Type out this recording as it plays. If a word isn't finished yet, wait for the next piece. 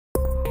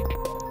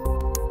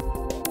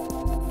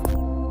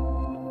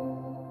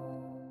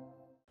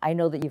I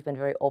know that you've been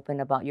very open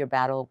about your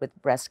battle with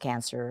breast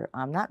cancer,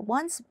 not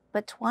once,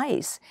 but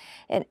twice.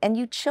 And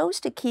you chose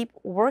to keep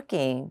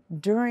working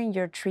during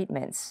your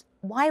treatments.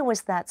 Why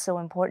was that so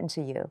important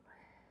to you?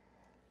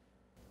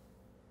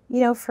 You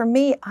know, for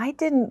me, I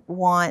didn't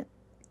want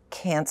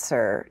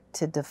cancer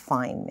to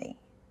define me.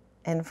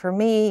 And for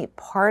me,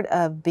 part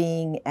of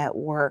being at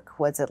work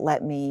was it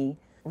let me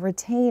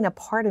retain a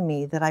part of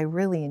me that I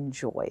really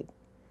enjoyed.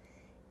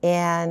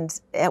 And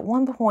at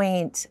one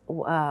point,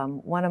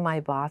 one of my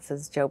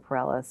bosses, Joe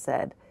Perella,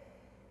 said,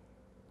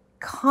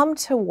 come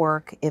to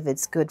work if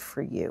it's good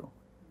for you.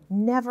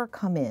 Never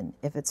come in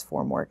if it's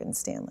for Morgan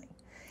Stanley.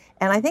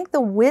 And I think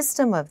the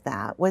wisdom of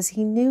that was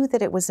he knew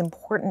that it was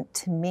important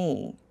to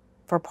me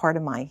for part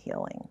of my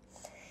healing.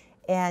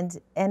 And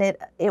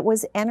it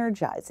was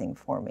energizing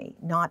for me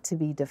not to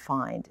be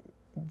defined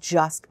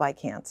just by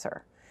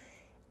cancer.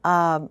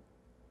 I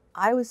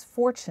was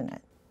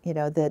fortunate, you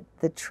know, that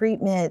the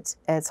treatment,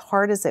 as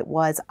hard as it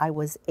was, I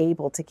was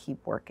able to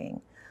keep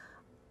working.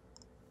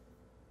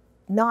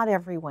 Not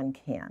everyone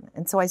can.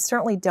 And so I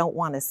certainly don't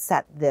want to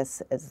set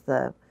this as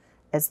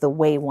the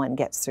way one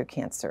gets through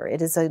cancer.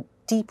 It is a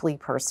deeply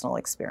personal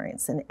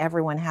experience, and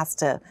everyone has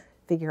to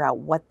figure out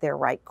what their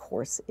right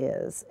course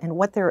is and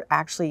what they're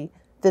actually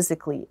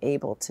physically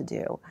able to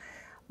do.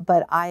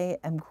 But I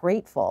am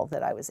grateful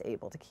that I was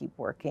able to keep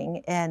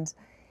working, and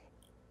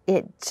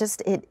it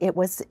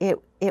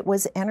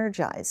was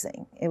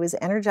energizing. It was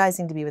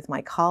energizing to be with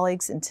my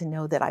colleagues and to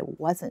know that I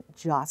wasn't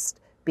just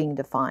being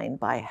defined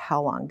by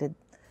how long did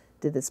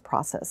this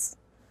process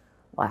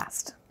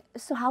last.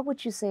 So, how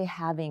would you say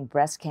having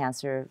breast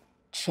cancer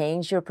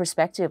changed your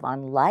perspective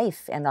on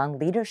life and on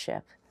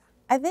leadership?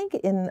 I think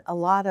in a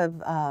lot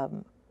of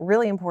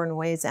really important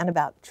ways and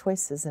about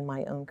choices in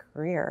my own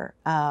career.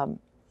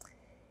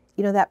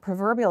 You know, that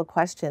proverbial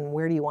question,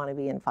 where do you want to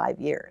be in 5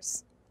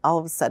 years? All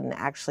of a sudden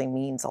actually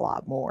means a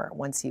lot more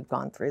once you've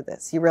gone through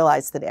this. You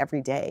realize that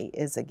every day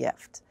is a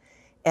gift.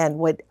 And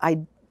what I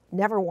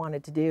never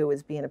wanted to do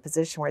is be in a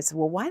position where I said,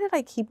 well, why did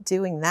I keep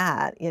doing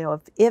that? You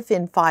know, if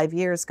in 5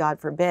 years, God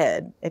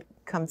forbid, it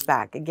comes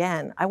back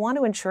again, I want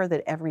to ensure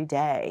that every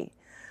day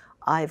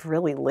I've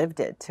really lived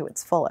it to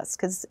its fullest,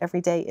 because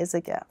every day is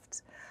a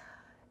gift.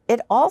 It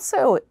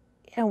also,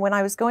 you know, when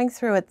I was going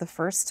through it the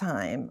first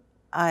time,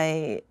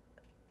 I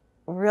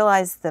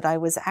realized that I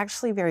was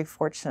actually very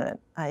fortunate.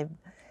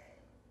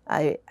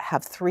 I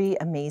have 3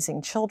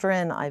 amazing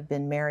children. I've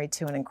been married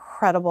to an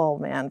incredible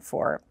man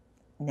for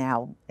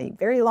now a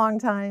very long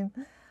time.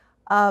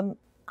 I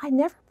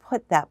never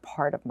put that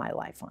part of my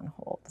life on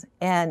hold.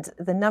 And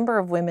the number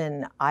of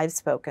women I've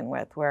spoken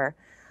with where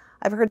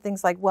I've heard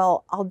things like,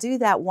 well, I'll do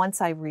that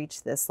once I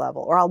reach this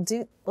level, or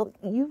well,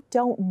 you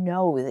don't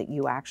know that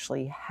you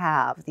actually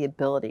have the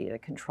ability to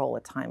control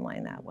a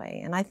timeline that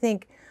way. And I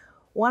think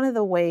one of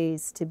the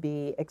ways to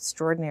be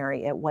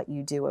extraordinary at what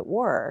you do at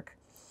work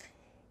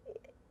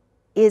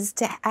is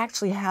to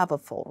actually have a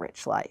full,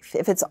 rich life.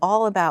 If it's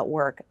all about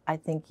work, I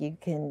think you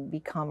can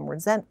become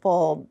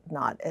resentful,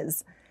 not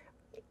as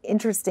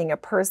interesting a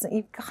person.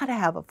 You've got to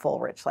have a full,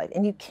 rich life,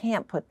 and you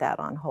can't put that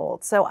on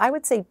hold. So I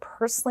would say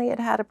personally it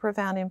had a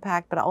profound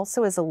impact, but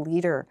also as a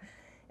leader,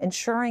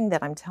 ensuring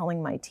that I'm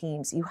telling my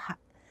teams,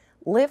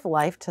 live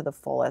life to the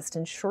fullest,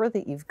 ensure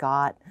that you've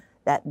got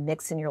that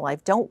mix in your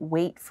life. Don't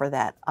wait for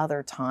that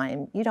other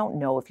time. You don't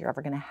know if you're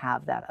ever going to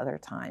have that other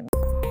time.